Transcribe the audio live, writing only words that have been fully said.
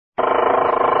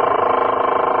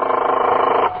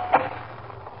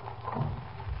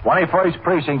21st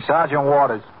Precinct, Sergeant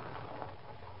Waters.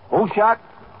 Who shot?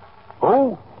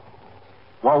 Who?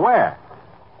 Well, where?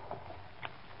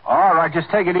 All right, just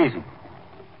take it easy.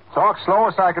 Talk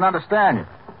slower so I can understand you.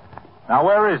 Now,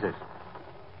 where is this?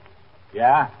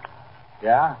 Yeah?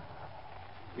 Yeah?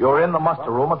 You're in the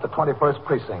muster room at the 21st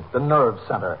Precinct, the nerve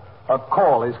center. A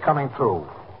call is coming through.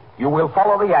 You will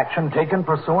follow the action taken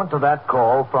pursuant to that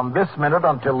call from this minute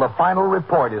until the final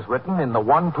report is written in the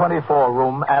 124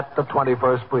 room at the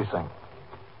 21st Precinct.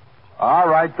 All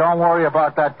right, don't worry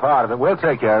about that part of it. We'll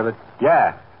take care of it.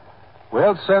 Yeah.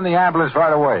 We'll send the ambulance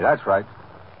right away. That's right.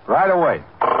 Right away.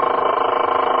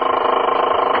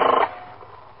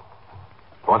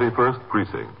 21st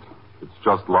Precinct. It's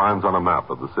just lines on a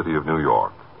map of the city of New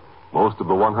York. Most of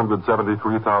the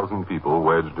 173,000 people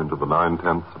wedged into the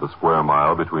 9/10 of a square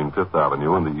mile between Fifth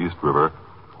Avenue and the East River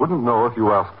wouldn't know if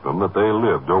you asked them that they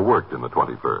lived or worked in the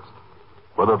 21st.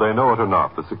 Whether they know it or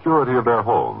not, the security of their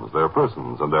homes, their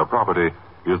persons, and their property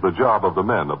is the job of the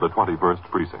men of the 21st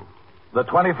Precinct. The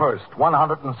 21st,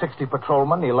 160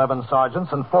 patrolmen, 11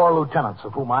 sergeants, and 4 lieutenants,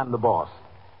 of whom I'm the boss.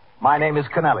 My name is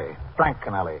Kennelly, Frank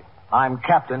Kennelly. I'm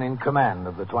captain in command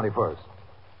of the 21st.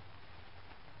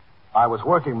 I was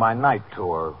working my night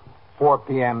tour, 4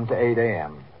 p.m. to 8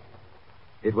 a.m.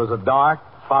 It was a dark,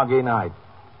 foggy night,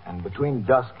 and between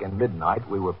dusk and midnight,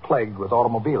 we were plagued with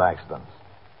automobile accidents.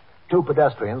 2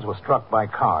 pedestrians were struck by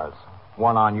cars,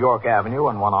 one on York Avenue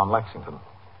and one on Lexington.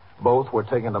 Both were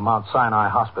taken to Mount Sinai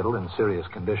Hospital in serious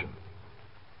condition.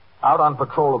 Out on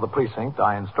patrol of the precinct,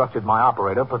 I instructed my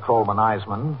operator, Patrolman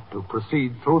Eisman, to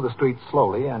proceed through the streets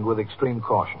slowly and with extreme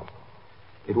caution.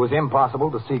 It was impossible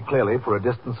to see clearly for a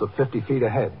distance of 50 feet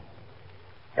ahead.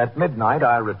 At midnight,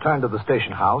 I returned to the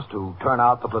station house to turn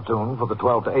out the platoon for the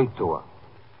 12 to 8 tour.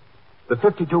 The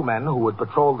 52 men who would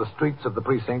patrol the streets of the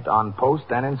precinct on post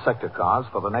and in sector cars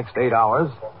for the next 8 hours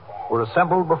were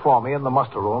assembled before me in the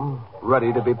muster room,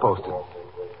 ready to be posted.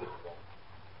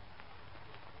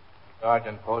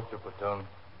 Sergeant, post your platoon.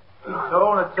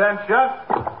 Platoon, attention.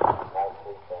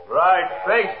 Right,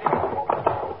 face.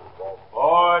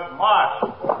 Forward, march.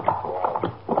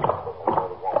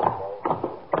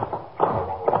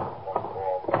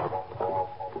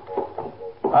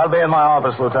 I'll be in my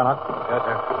office, Lieutenant. Yes,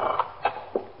 sir.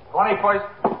 21st.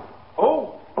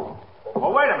 Who?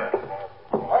 Oh, wait a minute.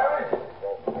 Where is it?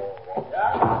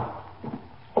 Yeah?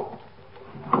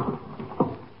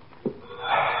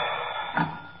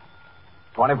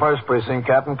 21st Precinct,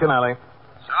 Captain Kennelly.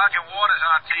 Sergeant Waters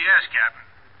on TS, Captain.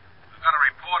 We've got a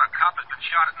report a cop has been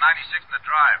shot at 96 in the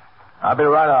drive. I'll be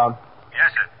right out.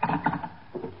 Yes, sir.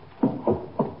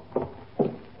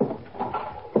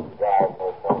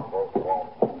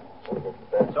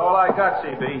 That's all I got,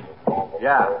 CB.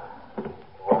 Yeah.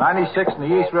 96 in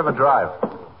the East River Drive.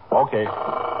 Okay.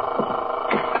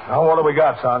 Now, what do we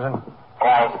got, Sergeant?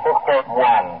 Car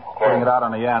 681. Putting it out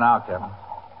on the air now, Captain.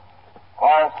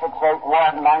 Car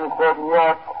 681, 93rd New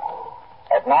York.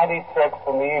 At 96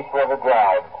 in the East River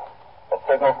Drive. A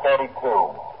signal 32.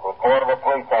 Report of a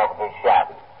police officer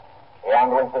shot. The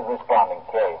ambulance is responding.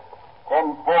 Case.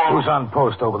 10-4. Who's on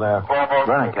post over there?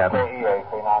 Brennan, Captain.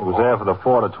 He was there for the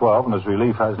 4 to 12, and his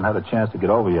relief hasn't had a chance to get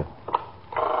over yet.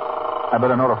 I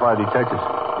better notify detectives.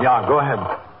 Yeah, go ahead.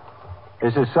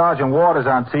 This is Sergeant Waters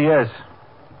on TS.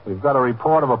 We've got a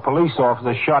report of a police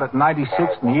officer shot at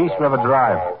 96 in the East River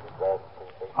Drive.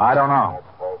 I don't know.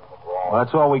 Well,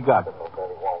 that's all we got.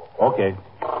 Okay.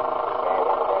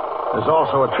 There's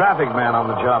also a traffic man on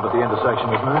the job at the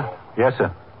intersection, isn't there? Yes,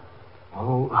 sir.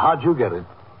 Oh, how'd you get it?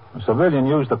 A civilian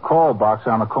used the call box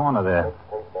on the corner there.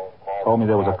 Told me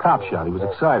there was a cop shot. He was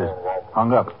excited.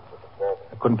 Hung up.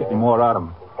 I couldn't get any more out of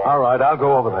him. All right, I'll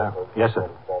go over there. Yes, sir.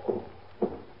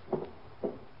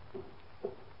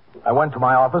 I went to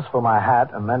my office for my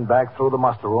hat and then back through the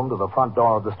muster room to the front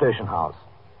door of the station house.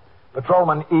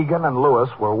 Patrolmen Egan and Lewis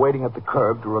were waiting at the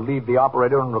curb to relieve the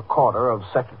operator and recorder of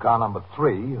sector car number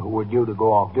 3, who were due to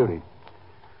go off duty.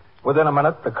 Within a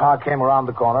minute, the car came around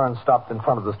the corner and stopped in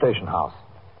front of the station house.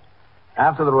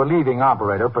 After the relieving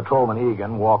operator, Patrolman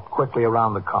Egan walked quickly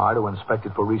around the car to inspect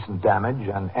it for recent damage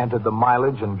and entered the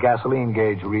mileage and gasoline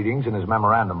gauge readings in his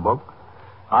memorandum book.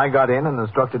 I got in and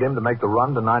instructed him to make the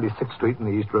run to 96th Street in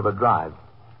the East River Drive.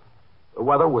 The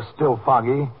weather was still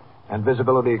foggy and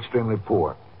visibility extremely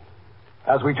poor.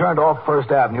 As we turned off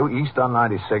First Avenue east on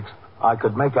 96th, I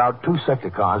could make out 2 sector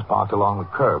cars parked along the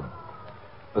curb.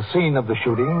 The scene of the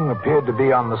shooting appeared to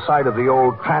be on the site of the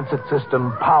old transit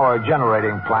system power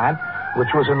generating plant, which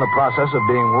was in the process of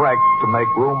being wrecked to make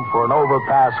room for an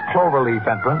overpass cloverleaf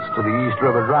entrance to the East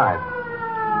River Drive.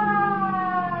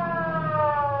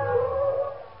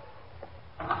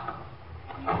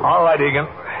 All right, Egan.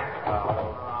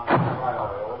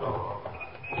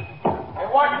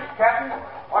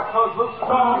 Over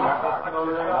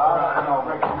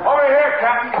here,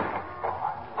 Captain.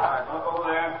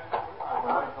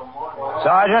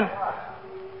 Sergeant?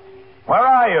 Where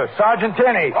are you? Sergeant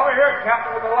Tinney. Over here,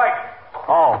 Captain, with the light.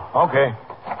 Oh, okay.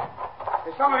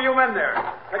 There's some of you men there.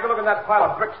 Take a look at that pile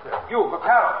of bricks there. You,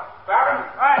 McCarroll. Barron,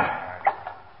 right.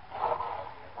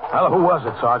 Well, who was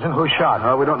it, Sergeant? Who shot?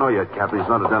 We don't know yet, Captain. He's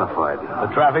not identified. The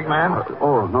traffic man?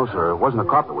 Oh, no, sir. It wasn't a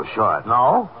cop that was shot.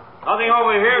 No? Nothing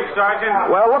over here,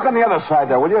 Sergeant. Well, look on the other side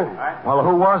there, will you? Well,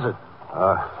 who was it?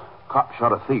 Cop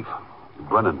shot a thief.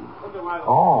 Brennan.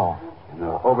 Oh.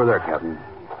 Over there, Captain.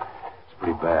 It's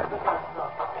pretty bad.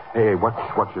 Hey,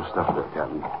 watch your stuff there,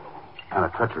 Captain. Kind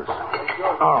of treacherous.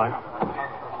 All right.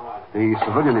 The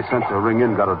civilian he sent to ring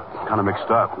in got it kind of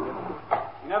mixed up.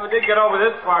 You never did get over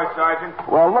this far, Sergeant.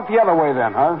 Well, look the other way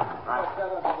then, huh?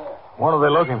 What are they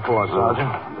looking for, Sergeant?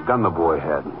 The gun the boy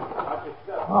had.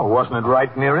 Oh, wasn't it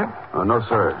right near him? No,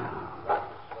 sir.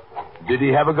 Did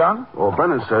he have a gun? Well,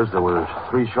 Brennan says there were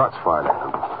 3 shots fired at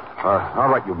him. All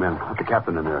right, you men. Put the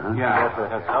captain in there, huh? Yeah. Yes, sir.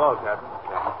 Hello, Captain.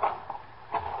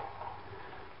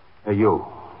 Hey, you.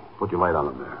 Put your light on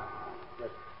him there.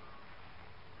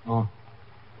 Oh.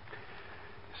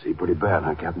 See, pretty bad,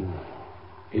 huh, Captain?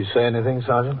 You say anything,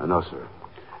 Sergeant? No, sir.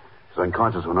 He was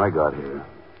unconscious when I got here.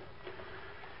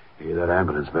 Hey, that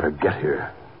ambulance better get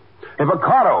here. Hey,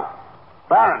 Picardo!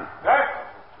 Barron! Sir?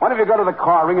 When have you go to the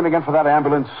car? Ring it again for that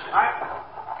ambulance.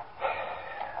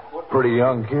 Pretty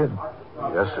young kid.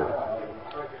 Yes, sir.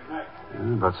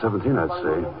 Yeah, about 17, I'd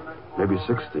say. Maybe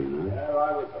 16.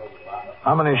 Huh?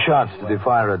 How many shots did he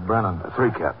fire at Brennan?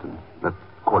 3, Captain. That,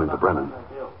 according to Brennan.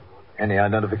 Any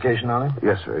identification on him?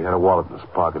 Yes, sir. He had a wallet in his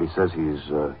pocket. He says he's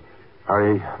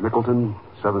Harry Mickleton,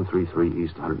 733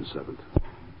 East 107th.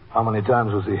 How many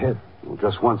times was he hit? Well,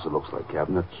 just once, it looks like,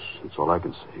 Captain. That's all I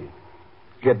can see.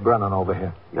 Get Brennan over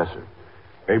here. Yes, sir.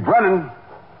 Hey, Brennan!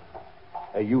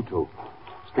 Hey, you two.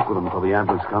 Stick with him until the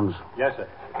ambulance comes. Yes, sir.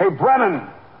 Hey, Brennan!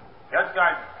 Yes,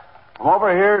 Sergeant. Come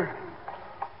over here.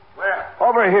 Where?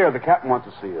 Over here. The captain wants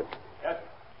to see you. Yes.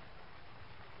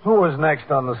 Who was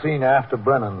next on the scene after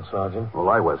Brennan, Sergeant? Well,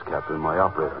 I was, Captain. My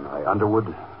operator and I.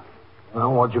 Underwood.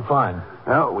 Well, what'd you find?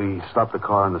 Well, we stopped the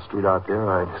car on the street out there.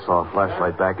 I saw a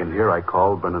flashlight back in here. I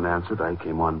called. Brennan answered. I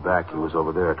came on back. He was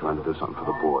over there trying to do something for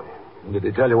the boy. Did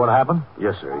he tell you what happened?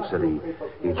 Yes, sir. He said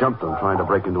he jumped him trying to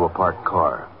break into a parked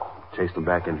car. Chased him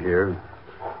back in here.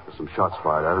 There's some shots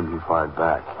fired at him. He fired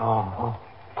back. Oh.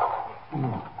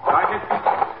 Sergeant?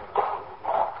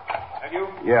 And you?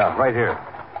 Yeah, right here.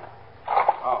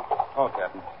 Oh,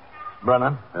 Captain.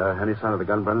 Brennan? Any sign of the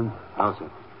gun, Brennan? No, sir.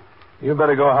 You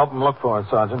better go help him look for it,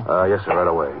 Sergeant. Yes, sir, right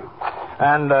away.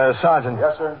 And, Sergeant.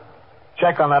 Yes, sir.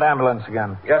 Check on that ambulance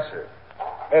again. Yes, sir.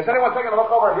 Is anyone taking a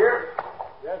look over here?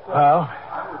 Yes, sir. Well,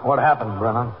 what happened,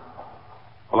 Brennan?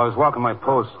 Well, I was walking my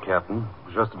post, Captain. It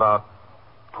was just about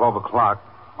 12 o'clock,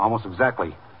 almost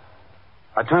exactly.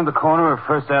 I turned the corner of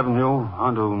First Avenue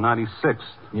onto 96th.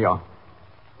 Yeah.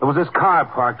 There was this car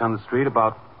parked on the street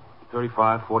about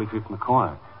 35, 40 feet from the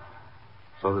corner.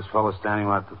 So this fellow standing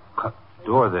right at the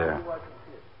door there.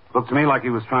 Looked to me like he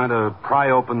was trying to pry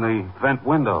open the vent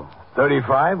window.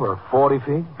 35 or 40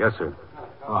 feet? Yes, sir.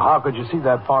 Well, how could you see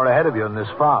that far ahead of you in this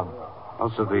fog?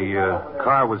 Also, the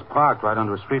car was parked right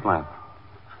under a street lamp.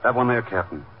 That one there,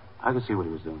 Captain. I could see what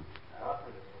he was doing.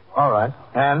 All right.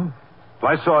 And?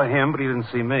 Well, I saw him, but he didn't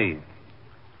see me.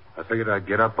 I figured I'd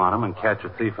get up on him and catch a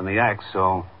thief in the act,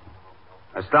 so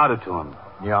I started to him.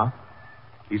 Yeah?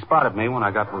 He spotted me when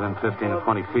I got within 15 or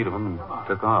 20 feet of him and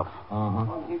took off.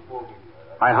 Uh-huh.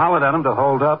 I hollered at him to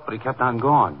hold up, but he kept on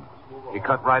going. He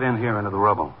cut right in here into the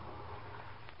rubble.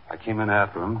 I came in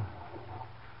after him.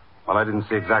 Well, I didn't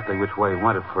see exactly which way he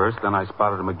went at first. Then I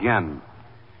spotted him again.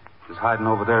 He was hiding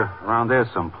over there, around there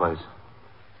someplace.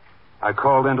 I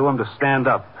called into him to stand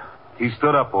up. He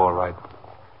stood up all right.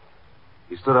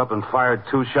 He stood up and fired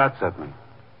 2 shots at me.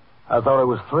 I thought it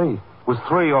was 3. It was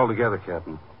 3 altogether,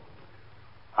 Captain.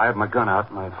 I had my gun out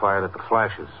and I fired at the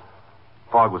flashes.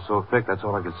 Fog was so thick, that's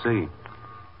all I could see.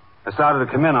 I started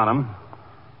to come in on him,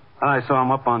 and I saw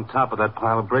him up on top of that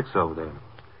pile of bricks over there.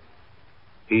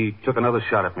 He took another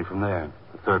shot at me from there,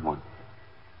 the third one.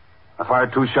 I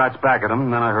fired 2 shots back at him,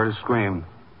 and then I heard a scream.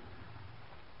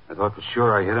 I thought for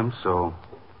sure I hit him, so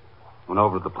went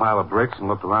over to the pile of bricks and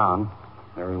looked around.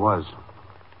 There he was.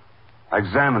 I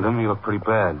examined him. He looked pretty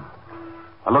bad.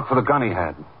 I looked for the gun he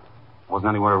had. Wasn't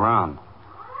anywhere around.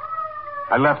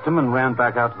 I left him and ran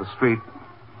back out to the street,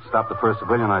 stopped the first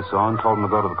civilian I saw and told him to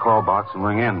go to the call box and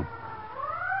ring in.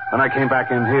 Then I came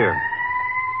back in here.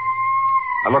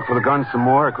 I looked for the gun some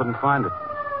more. I couldn't find it.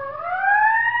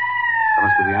 That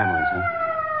must be the ambulance, huh?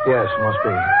 Yes, must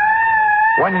be.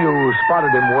 When you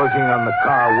spotted him working on the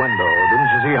car window, didn't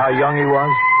you see how young he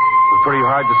was? It was pretty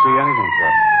hard to see anything,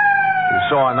 Captain. You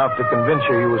saw enough to convince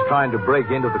you he was trying to break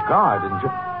into the car, didn't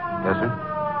you? Yes, sir.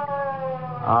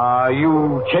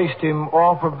 You chased him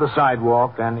off of the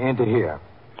sidewalk and into here,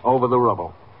 over the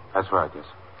rubble. That's right, yes.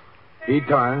 He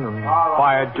turned and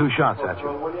fired 2 shots at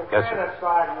you. Yes,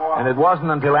 sir. And it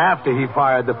wasn't until after he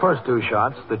fired the first 2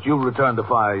 shots that you returned the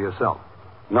fire yourself.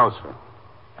 No, sir.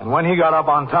 And when he got up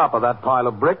on top of that pile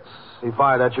of bricks, he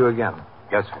fired at you again.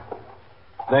 Yes, sir.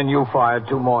 Then you fired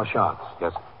 2 more shots.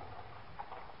 Yes, sir.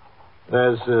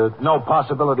 There's no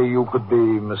possibility you could be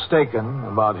mistaken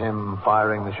about him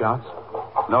firing the shots?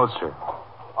 No, sir.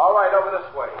 All right, over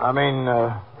this way. I mean,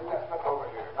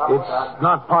 it's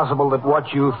not possible that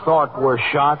what you thought were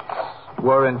shots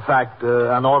were, in fact,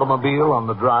 an automobile on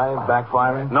the drive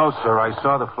backfiring? No, sir. I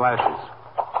saw the flashes.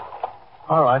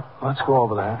 All right, let's go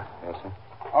over there. Yes, sir.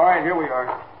 All right, here we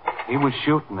are. He was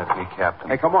shooting at me, Captain.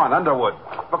 Hey, come on, Underwood.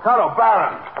 Mikado,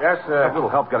 Barron. Yes, sir. A little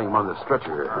help getting him on the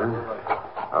stretcher here, huh?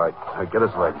 All right, get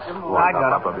his legs. I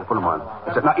got him. Put him on.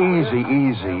 That's it. Now, easy.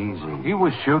 He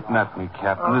was shooting at me,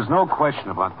 Captain. There's no question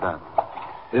about that.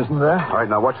 Isn't there? All right,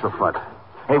 now watch the front.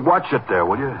 Hey, watch it there,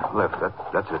 will you? Left.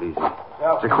 That's it. Easy.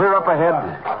 Is it clear up ahead?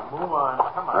 Move on.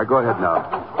 Come on. All right, go ahead now.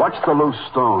 Watch the loose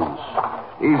stones.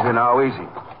 Easy now, easy.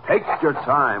 Take your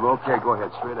time. Okay, go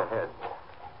ahead. Straight ahead.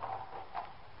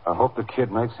 I hope the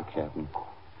kid makes it, Captain.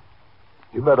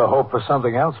 You better hope for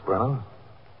something else, Brennan.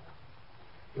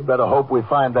 You better hope we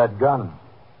find that gun.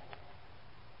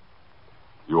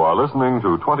 You are listening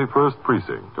to 21st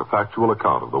Precinct, a factual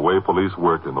account of the way police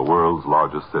work in the world's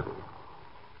largest city.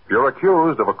 You're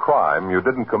accused of a crime you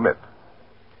didn't commit.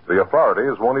 The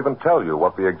authorities won't even tell you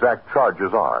what the exact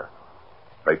charges are.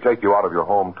 They take you out of your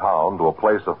hometown to a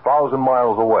place 1,000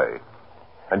 miles away,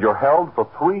 and you're held for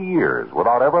 3 years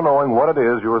without ever knowing what it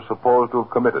is you are supposed to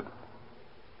have committed.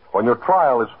 When your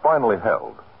trial is finally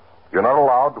held, you're not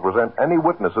allowed to present any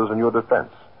witnesses in your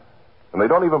defense, and they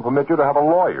don't even permit you to have a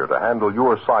lawyer to handle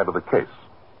your side of the case.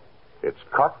 It's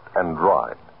cut and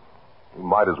dried. You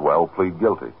might as well plead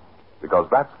guilty, because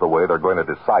that's the way they're going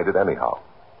to decide it anyhow.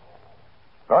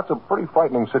 Now, that's a pretty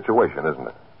frightening situation, isn't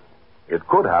it? It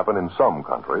could happen in some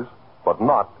countries, but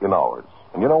not in ours.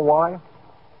 And you know why?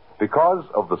 Because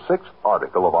of the 6th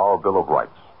article of our Bill of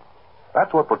Rights.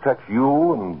 That's what protects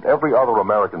you and every other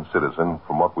American citizen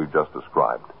from what we've just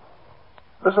described.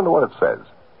 Listen to what it says.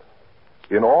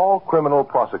 In all criminal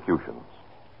prosecutions,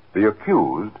 the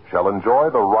accused shall enjoy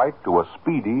the right to a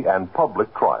speedy and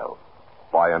public trial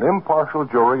by an impartial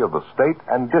jury of the state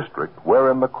and district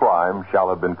wherein the crime shall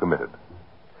have been committed,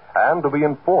 and to be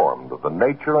informed of the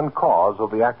nature and cause of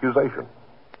the accusation,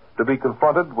 to be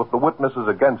confronted with the witnesses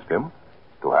against him,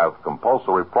 to have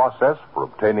compulsory process for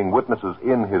obtaining witnesses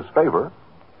in his favor,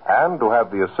 and to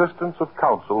have the assistance of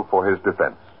counsel for his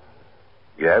defense.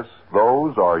 Yes,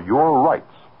 those are your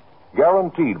rights,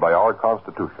 guaranteed by our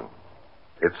Constitution.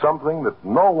 It's something that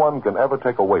no one can ever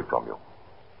take away from you.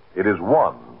 It is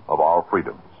one of our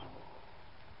freedoms.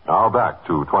 Now back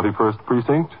to 21st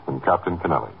Precinct and Captain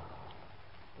Kennelly.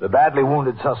 The badly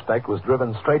wounded suspect was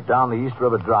driven straight down the East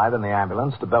River Drive in the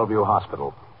ambulance to Bellevue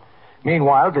Hospital.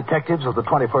 Meanwhile, detectives of the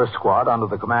 21st Squad, under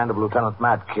the command of Lieutenant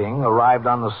Matt King, arrived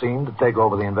on the scene to take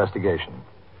over the investigation.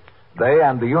 They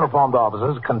and the uniformed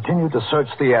officers continued to search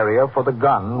the area for the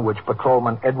gun which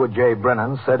Patrolman Edward J.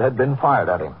 Brennan said had been fired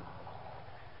at him.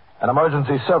 An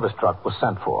emergency service truck was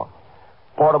sent for.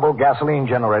 Portable gasoline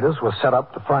generators were set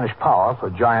up to furnish power for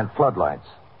giant floodlights.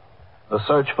 The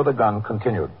search for the gun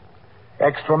continued.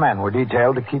 Extra men were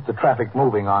detailed to keep the traffic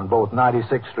moving on both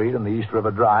 96th Street and the East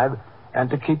River Drive and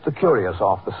to keep the curious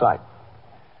off the site.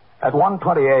 At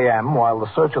 1:20 a.m., while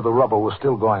the search of the rubble was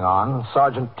still going on,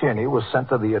 Sergeant Tierney was sent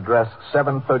to the address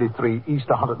 733 East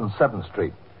 107th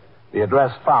Street, the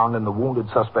address found in the wounded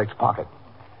suspect's pocket.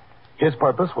 His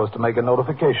purpose was to make a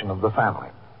notification of the family.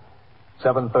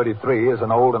 733 is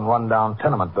an old and run-down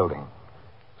tenement building.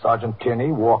 Sergeant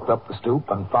Tierney walked up the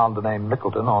stoop and found the name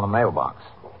Mickleton on a mailbox.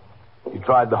 He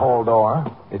tried the hall door.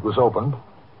 It was opened.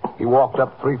 He walked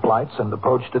up 3 flights and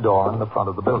approached a door in the front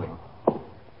of the building.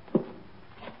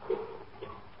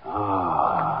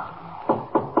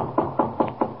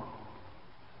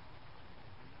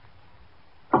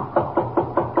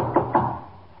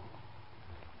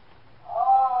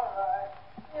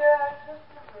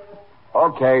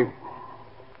 Okay.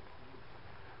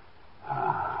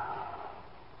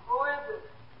 Who is it?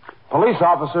 Police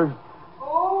officer.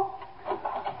 Who?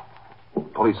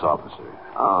 Police officer.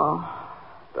 Oh.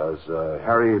 Does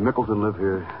Harry Mickleton live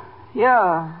here?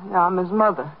 Yeah, I'm his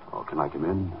mother. Oh, can I come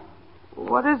in?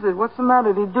 What is it? What's the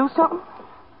matter? Did he do something?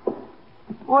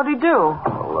 What'd he do?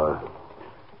 Well,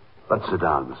 let's sit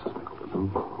down, Mrs.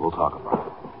 Mickelton. We'll talk about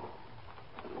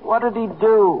it. What did he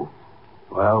do?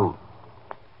 Well,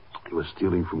 he was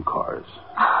stealing from cars.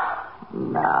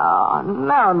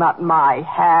 No, not my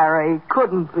Harry.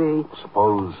 Couldn't be.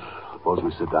 Suppose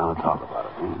we sit down and talk about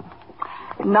it,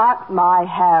 huh? Not my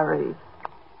Harry.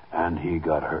 And he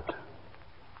got hurt.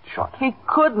 Shot. He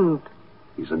couldn't.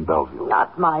 He's in Bellevue.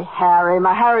 Not my Harry.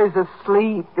 My Harry's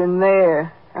asleep in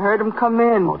there. I heard him come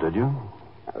in. Oh, did you?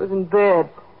 I was in bed.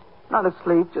 Not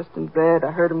asleep, just in bed.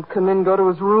 I heard him come in, go to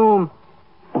his room.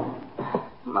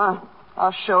 Ma,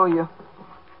 I'll show you.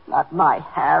 Not my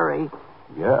Harry.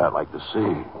 Yeah, I'd like to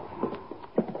see.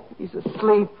 He's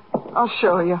asleep. I'll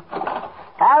show you.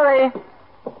 Harry!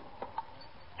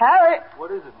 Harry!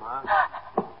 What is it, Ma?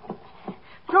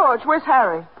 George, where's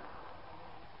Harry?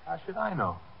 How should I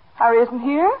know? Harry isn't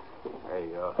here? Hey,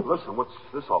 listen, what's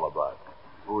this all about?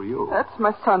 Who are you? That's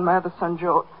my son, my other son,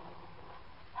 George.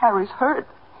 Harry's hurt.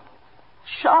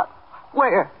 Shot.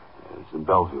 Where? It's in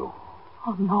Bellevue.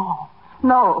 Oh, no.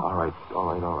 No. All right,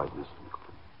 Miss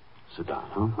Mickelton. Sit down,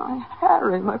 huh? My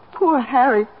Harry, my poor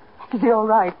Harry. Is he all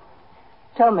right?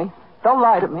 Tell me. Don't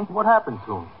lie to me. What happened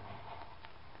to him?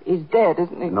 He's dead,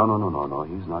 isn't he? No.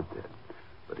 He's not dead.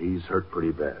 But he's hurt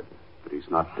pretty bad. But he's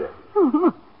not dead.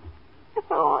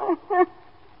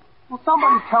 Will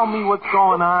somebody tell me what's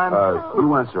going on?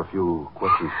 You answer a few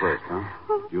questions first, huh?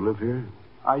 You live here?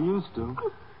 I used to.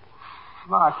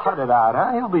 Ma, cut it out,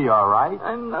 huh? He'll be all right.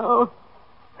 I know.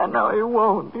 He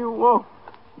won't.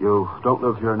 You don't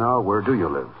live here now? Where do you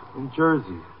live? In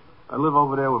Jersey. I live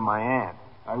over there with my aunt.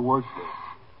 I work there.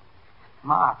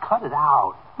 Ma, cut it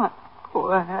out. My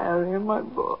poor Harry, my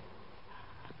boy.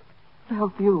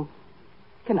 Bellevue.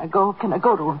 Can I go to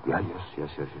him? Yeah, yes,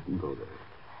 you can go there.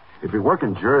 If you work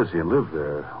in Jersey and live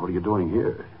there, what are you doing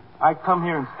here? I come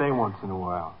here and stay once in a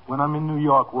while, when I'm in New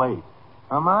York late.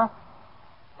 Huh, Ma?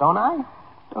 Don't I?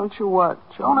 Don't you what,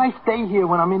 Don't John? I stay here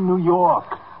when I'm in New York?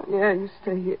 Yeah, you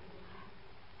stay here.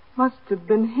 Must have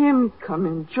been him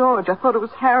coming, George. I thought it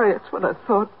was Harry. That's what I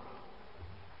thought.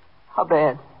 How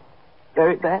bad?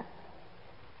 Very bad?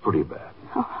 Pretty bad.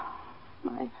 Oh,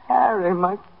 my Harry,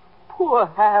 my poor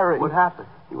Harry. What happened?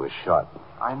 He was shot.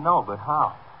 I know, but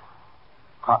how?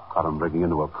 Cop caught him breaking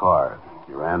into a car.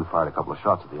 He ran, fired a couple of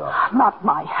shots at the officer. Not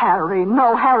my Harry.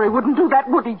 No, Harry wouldn't do that,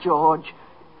 would he, George?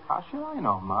 How should I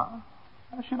know, Ma?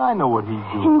 How should I know what he'd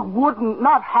do? He wouldn't.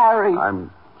 Not Harry.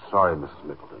 I'm sorry, Mrs.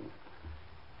 Mickelton.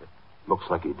 It looks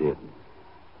like he did.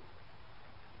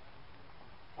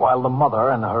 While the mother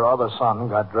and her other son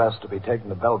got dressed to be taken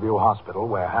to Bellevue Hospital,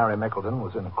 where Harry Mickelton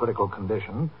was in a critical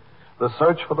condition, the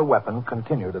search for the weapon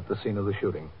continued at the scene of the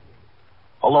shooting.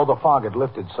 Although the fog had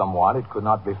lifted somewhat, it could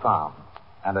not be found.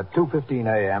 And at 2:15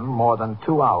 a.m., more than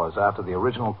 2 hours after the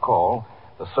original call,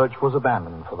 the search was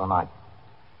abandoned for the night.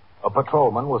 A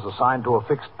patrolman was assigned to a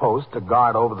fixed post to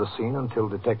guard over the scene until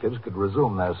detectives could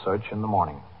resume their search in the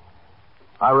morning.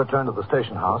 I returned to the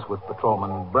station house with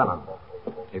Patrolman Brennan.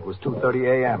 It was 2:30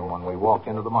 a.m. when we walked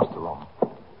into the muster room.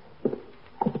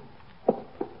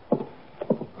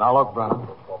 Now look, Brennan.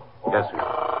 Yes,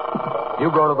 sir. You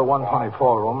go to the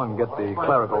 124 room and get the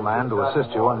clerical man to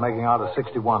assist you in making out a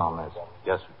 61 on this.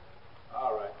 Yes, sir.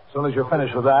 As soon as you're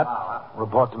finished with that,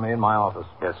 report to me in my office.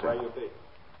 Yes, sir.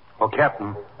 Well,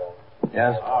 Captain,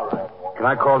 Yes? can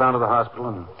I call down to the hospital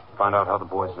and find out how the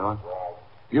boy's doing?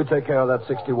 You take care of that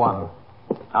 61.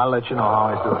 I'll let you know how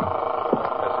he's doing.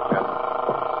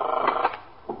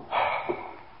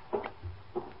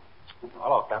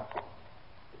 Hello, Captain.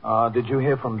 Did you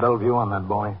hear from Bellevue on that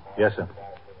boy? Yes, sir.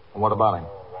 What about him?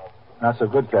 Not so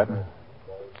good, Captain.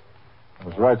 It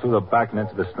was right through the back and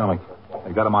into the stomach.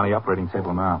 They got him on the operating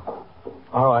table now.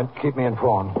 All right, keep me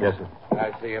informed. Yes, sir. Can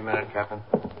I see you a minute, Captain?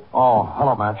 Oh,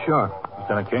 hello, Matt. Sure.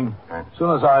 Lieutenant King? As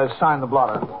soon as I sign the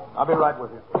blotter, I'll be right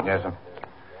with you. Yes, sir.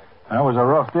 That was a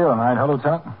rough deal tonight, huh,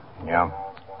 Lieutenant? Yeah.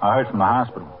 I heard from the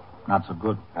hospital. Not so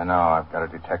good. I know. I've got a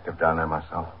detective down there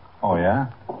myself. Oh, yeah?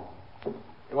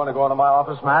 You want to go into my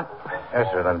office, Matt?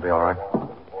 Yes, sir. That'll be all right.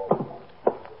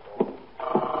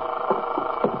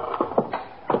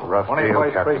 Rough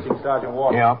deal, Captain. Sergeant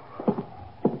Walker. Yeah.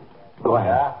 Go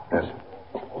ahead. Yes, sir.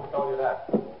 Who told you that?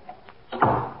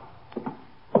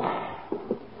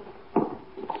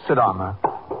 Sit down, Matt.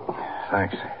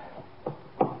 Thanks.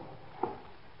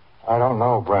 I don't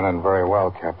know Brennan very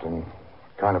well, Captain.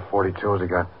 What kind of 42 has he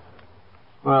got?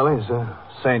 Well, he's a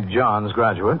St. John's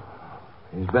graduate.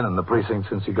 He's been in the precinct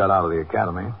since he got out of the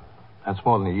academy. That's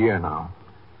more than a year now.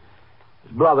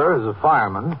 His brother is a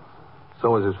fireman.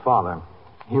 So is his father.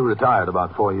 He retired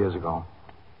about 4 years ago.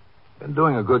 Been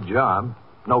doing a good job.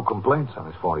 No complaints on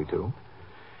his 42.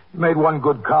 He made one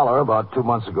good collar about 2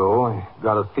 months ago. He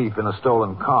got a thief in a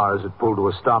stolen car as it pulled to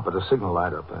a stop at a signal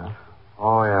light up there.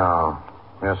 Oh, yeah.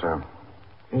 Yes, sir.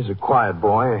 He's a quiet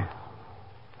boy.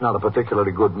 Not a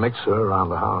particularly good mixer around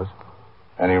the house.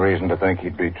 Any reason to think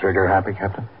he'd be trigger-happy,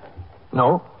 Captain?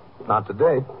 No, not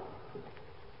today.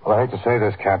 Well, I hate to say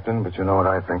this, Captain, but you know what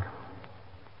I think.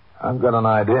 I've got an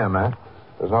idea, man.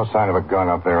 There's no sign of a gun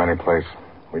up there anyplace.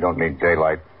 We don't need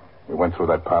daylight. We went through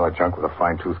that pile of junk with a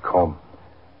fine-tooth comb.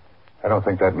 I don't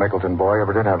think that Mickleton boy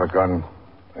ever did have a gun.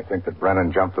 I think that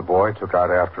Brennan jumped the boy, took out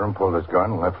after him, pulled his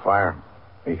gun, and let fire.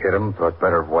 He hit him, thought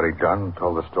better of what he'd done,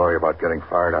 told the story about getting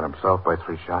fired on himself by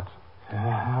 3 shots.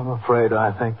 I'm afraid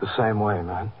I think the same way,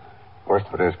 man. Worst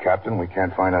of it is, Captain, we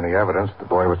can't find any evidence the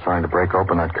boy was trying to break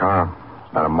open that car.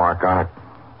 There's not a mark on it.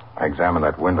 I examined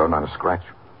that window, not a scratch.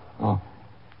 Oh.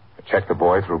 I checked the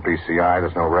boy through BCI.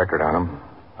 There's no record on him.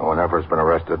 No one ever has been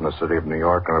arrested in the city of New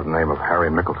York under the name of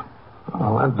Harry Mickleton.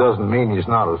 Well, that doesn't mean he's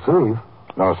not a thief.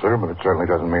 No, sir, but it certainly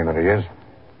doesn't mean that he is.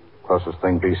 Closest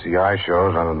thing BCI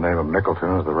shows under the name of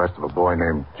Mickleton is the arrest of a boy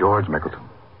named George Mickleton.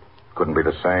 Couldn't be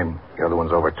the same. The other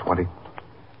one's over 20.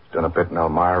 He's done a bit in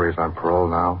Elmira. He's on parole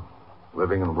now.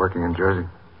 Living and working in Jersey.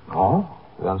 Oh?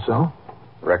 Is that so?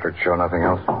 Records show nothing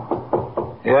else.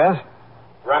 Yes?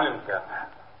 Running, Captain.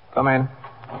 Come in.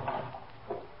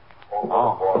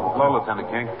 Oh, hello, Lieutenant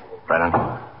King. Brennan.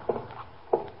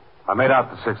 I made out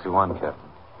the 61, Captain.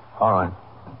 All right.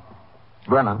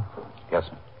 Brennan. Yes,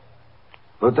 sir.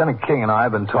 Lieutenant King and I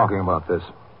have been talking about this.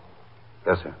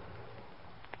 Yes, sir.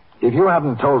 If you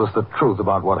haven't told us the truth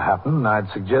about what happened, I'd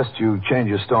suggest you change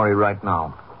your story right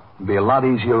now. It'd be a lot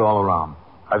easier all around.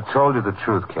 I've told you the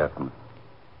truth, Captain.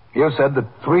 You said that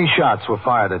 3 shots were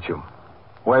fired at you.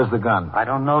 Where's the gun? I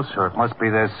don't know, sir. It must be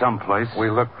there someplace. We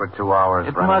looked for 2 hours,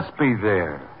 It Brennan. must be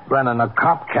there. Brennan, a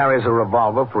cop carries a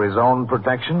revolver for his own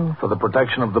protection, for the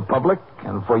protection of the public,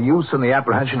 and for use in the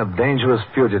apprehension of dangerous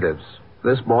fugitives.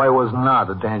 This boy was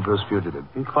not a dangerous fugitive.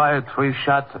 He fired 3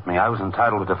 shots at me. I was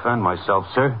entitled to defend myself,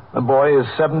 sir. The boy is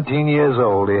 17 years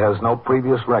old. He has no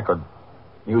previous record.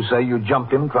 You say you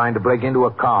jumped him trying to break into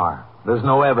a car. There's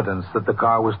no evidence that the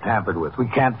car was tampered with. We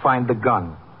can't find the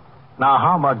gun. Now,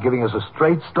 how about giving us a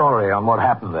straight story on what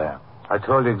happened there? I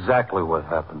told you exactly what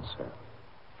happened, sir.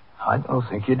 I don't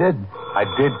think you did. I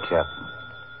did, Captain.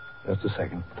 Just a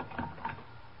second.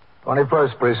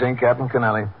 21st Precinct, Captain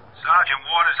Kennelly. Sergeant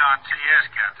Waters on TS,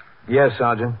 Captain. Yes,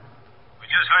 Sergeant. We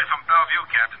just heard from Bellevue,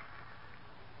 Captain.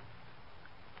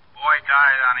 Boy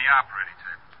died on the operating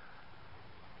table.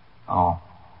 Oh.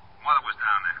 Mother was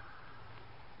down there.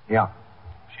 Yeah.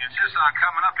 She insists on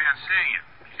coming up here and seeing you.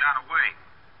 She's on her way.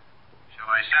 Shall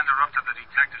I send her up to the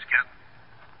detectives, Captain?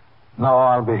 No,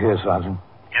 I'll be here, Sergeant.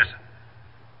 Yes, sir.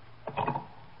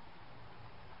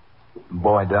 The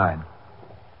boy died.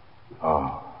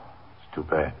 Oh, it's too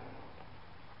bad.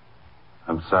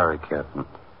 I'm sorry, Captain.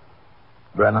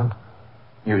 Brennan,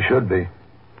 you should be.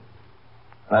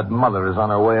 That mother is on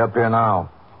her way up here now.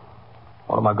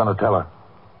 What am I going to tell her?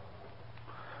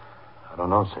 I don't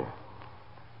know, sir.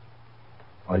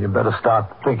 Well, you better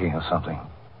start thinking of something.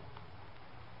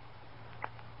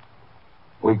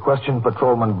 We questioned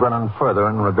Patrolman Brennan further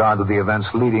in regard to the events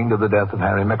leading to the death of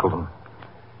Harry Mickleton.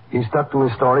 He stuck to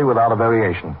his story without a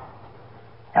variation.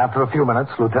 After a few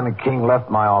minutes, Lieutenant King left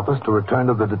my office to return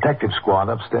to the detective squad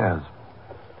upstairs.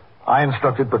 I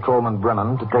instructed Patrolman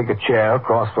Brennan to take a chair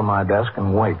across from my desk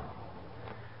and wait.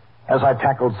 As I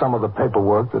tackled some of the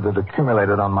paperwork that had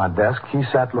accumulated on my desk, he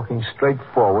sat looking straight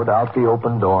forward out the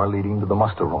open door leading to the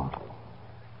muster room.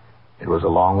 It was a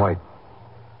long wait.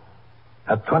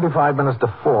 At 25 minutes to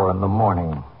 4 in the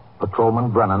morning,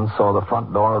 Patrolman Brennan saw the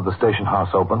front door of the station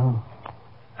house open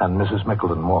and Mrs.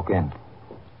 Mickleton walk in.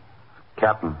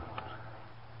 Captain.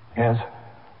 Yes?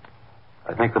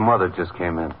 I think the mother just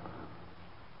came in.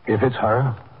 If it's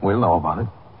her, we'll know about it.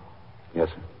 Yes,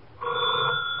 sir.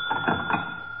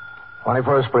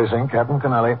 21st Precinct, Captain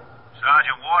Kennelly.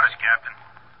 Sergeant Waters, Captain.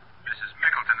 Mrs.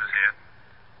 Mickleton is here.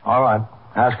 All right.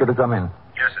 Ask her to come in.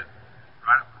 Yes, sir.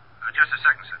 Right. Just a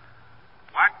second, sir.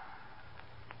 What?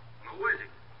 Who is he?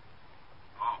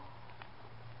 Oh.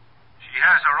 She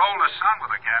has her oldest son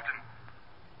with her, Captain.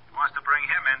 She wants to bring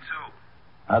him in, too.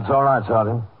 That's all right,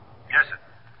 Sergeant. Yes, sir.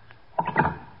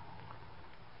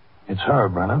 It's her,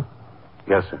 Brennan.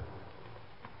 Yes, sir.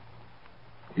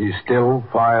 He still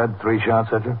fired 3 shots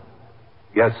at you?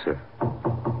 Yes, sir.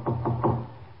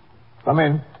 Come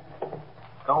in.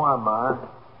 Go on, Ma.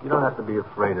 You don't have to be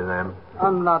afraid of them.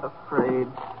 I'm not afraid.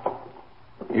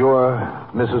 You're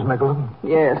Mrs. Mickleton?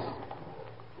 Yes.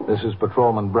 This is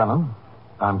Patrolman Brennan.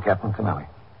 I'm Captain Kennelly.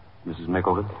 Mrs.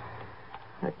 Mickleton?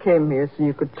 I came here so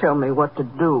you could tell me what to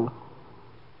do.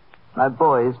 My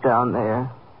boy is down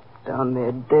there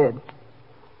dead.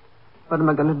 What am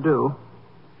I going to do?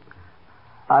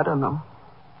 I don't know.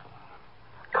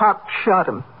 Cop shot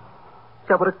him. Is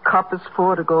that what a cop is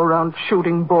for, to go around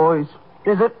shooting boys?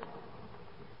 Is it?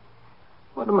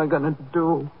 What am I going to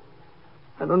do?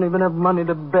 I don't even have money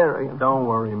to bury him. Don't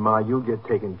worry, Ma. You'll get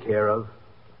taken care of.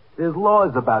 There's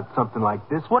laws about something like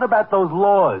this. What about those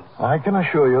laws? I can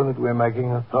assure you that we're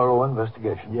making a thorough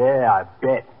investigation. Yeah, I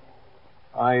bet.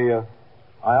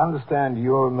 I understand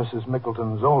you're Mrs.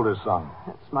 Mickleton's older son.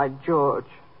 That's my George.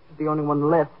 The only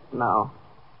one left now.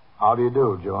 How do you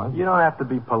do, George? You don't have to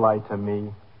be polite to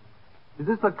me. Is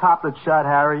this the cop that shot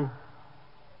Harry?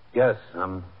 Yes,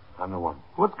 I'm the one.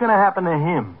 What's going to happen to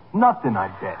him? Nothing, I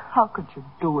bet. How could you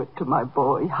do it to my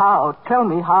boy? How? Tell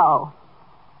me how.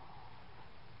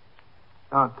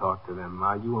 Don't talk to them,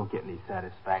 Ma. You won't get any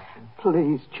satisfaction.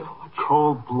 Please, George.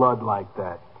 Cold blood like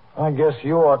that. I guess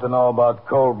you ought to know about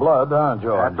cold blood, huh,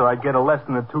 George? After I get a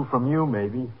lesson or two from you,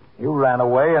 maybe. You ran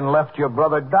away and left your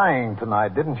brother dying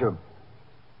tonight, didn't you?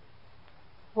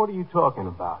 What are you talking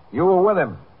about? You were with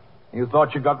him. You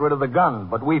thought you got rid of the gun,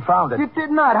 but we found it. You did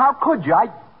not. How could you?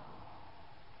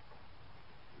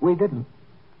 We didn't.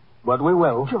 But we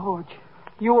will. George,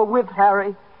 you were with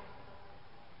Harry.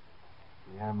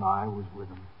 Yeah, Ma, I was with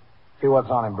him. See what's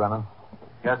on him, Brennan.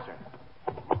 Yes,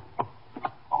 sir.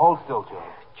 Hold still, George.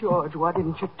 George, why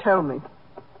didn't you tell me?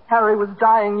 Harry was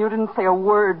dying. You didn't say a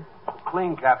word.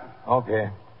 Clean, Captain. Okay.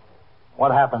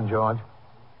 What happened, George?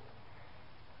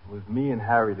 It was me and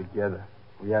Harry together.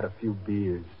 We had a few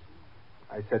beers.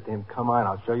 I said to him, come on,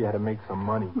 I'll show you how to make some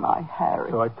money. My Harry.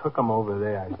 So I took him over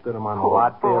there. I stood him on the Poor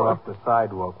lot there boy. off the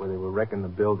sidewalk where they were wrecking the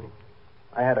building.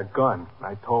 I had a gun.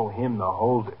 I told him to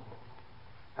hold it.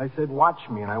 I said, watch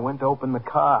me, and I went to open the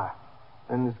car.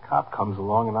 Then this cop comes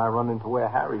along, and I run into where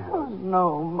Harry was. Oh,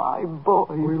 no, my boy.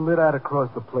 We lit out across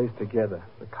the place together.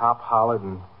 The cop hollered,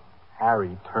 and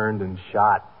Harry turned and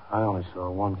shot. I only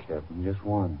saw one, Captain, just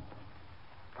one.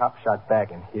 Cop shot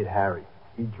back and hit Harry.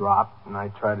 He dropped, and I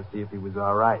tried to see if he was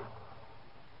all right.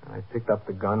 And I picked up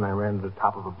the gun, and I ran to the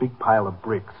top of a big pile of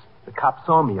bricks. The cop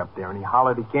saw me up there, and he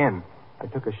hollered again. I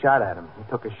took a shot at him. He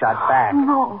took a shot back.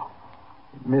 No.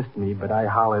 It missed me, but I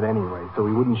hollered anyway, so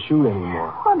he wouldn't shoot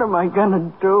anymore. What am I going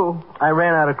to do? I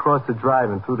ran out across the drive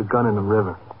and threw the gun in the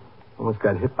river. Almost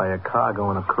got hit by a car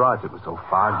going across. It was so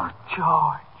foggy.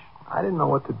 George. I didn't know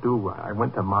what to do. I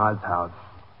went to Ma's house.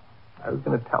 I was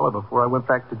going to tell her before I went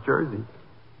back to Jersey.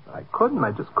 I couldn't.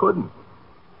 I just couldn't.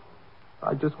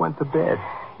 I just went to bed.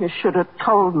 You should have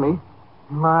told me.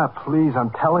 Ma, please, I'm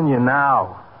telling you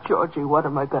now. Georgie, what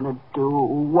am I going to do?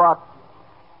 What?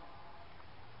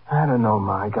 I don't know,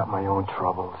 Ma. I got my own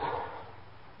troubles.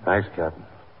 Thanks, Captain.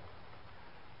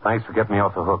 Thanks for getting me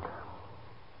off the hook.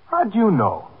 How'd you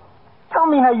know? Tell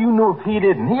me how you knew if he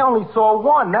didn't. He only saw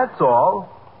one, that's all.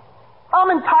 I'm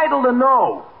entitled to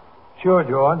know. Sure,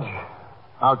 George.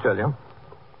 I'll tell you.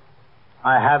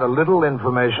 I had a little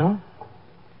information,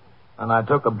 and I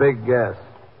took a big guess.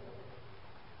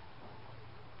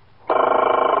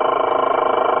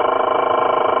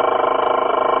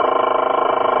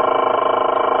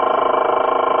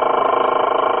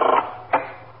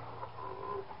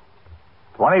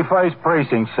 "21st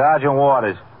Precinct, Sergeant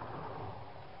Waters."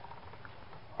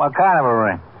 What kind of a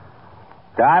ring?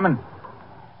 Diamond?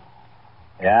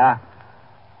 Yeah.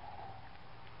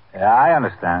 Yeah, I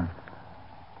understand.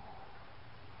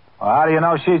 Well, how do you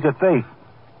know she's the thief?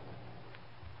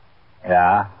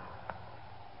 Yeah.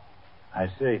 I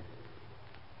see.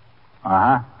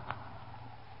 Uh-huh.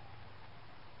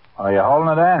 Are you holding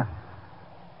it there?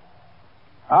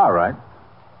 All right.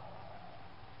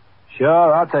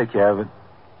 Sure, I'll take care of it.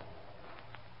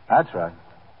 That's right.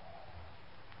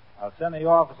 I'll send the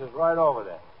officers right over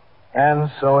there. And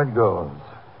so it goes.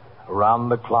 Around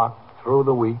the clock, through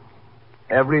the week,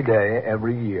 every day,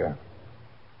 every year.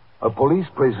 A police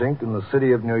precinct in the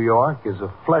city of New York is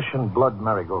a flesh and blood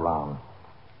merry-go-round.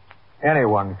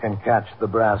 Anyone can catch the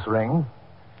brass ring,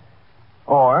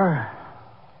 or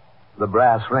the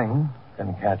brass ring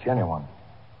can catch anyone.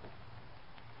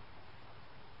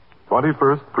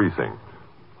 21st Precinct.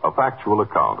 A factual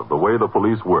account of the way the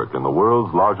police work in the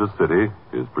world's largest city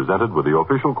is presented with the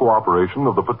official cooperation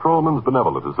of the Patrolmen's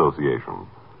Benevolent Association,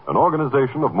 an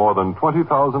organization of more than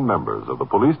 20,000 members of the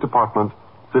Police Department,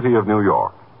 City of New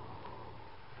York.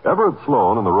 Everett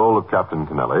Sloan in the role of Captain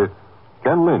Kennelly,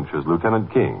 Ken Lynch as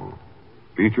Lieutenant King.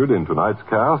 Featured in tonight's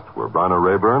cast were Bryna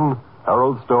Rayburn,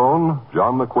 Harold Stone,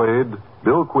 John McQuaid,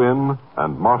 Bill Quinn,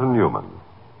 and Martin Newman.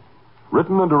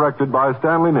 Written and directed by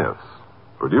Stanley Niss.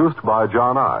 Produced by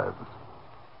John Ives.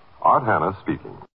 Art Hanna speaking.